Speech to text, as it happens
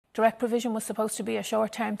Direct provision was supposed to be a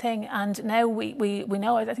short-term thing, and now we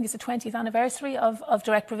know, I think it's the 20th anniversary of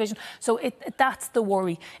direct provision. So that's the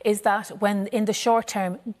worry, is that when in the short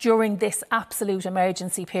term, during this absolute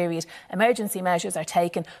emergency period, emergency measures are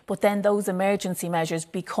taken, but then those emergency measures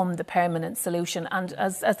become the permanent solution. And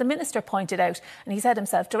as the Minister pointed out, and he said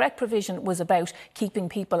himself, direct provision was about keeping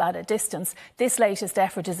people at a distance. This latest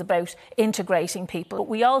effort is about integrating people. But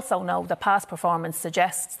we also know that past performance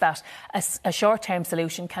suggests that a short-term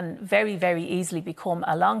solution can very, very easily become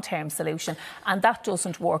a long-term solution, and that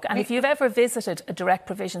doesn't work. And if you've ever visited a direct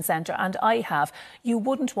provision centre, and I have, you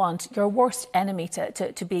wouldn't want your worst enemy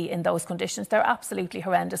to be in those conditions. They're absolutely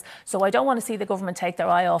horrendous. So I don't want to see the government take their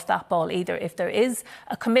eye off that ball either. If there is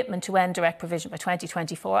a commitment to end direct provision by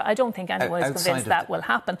 2024, I don't think anyone is convinced that will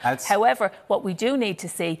happen. However, what we do need to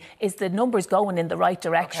see is the numbers going in the right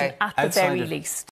direction at the very least.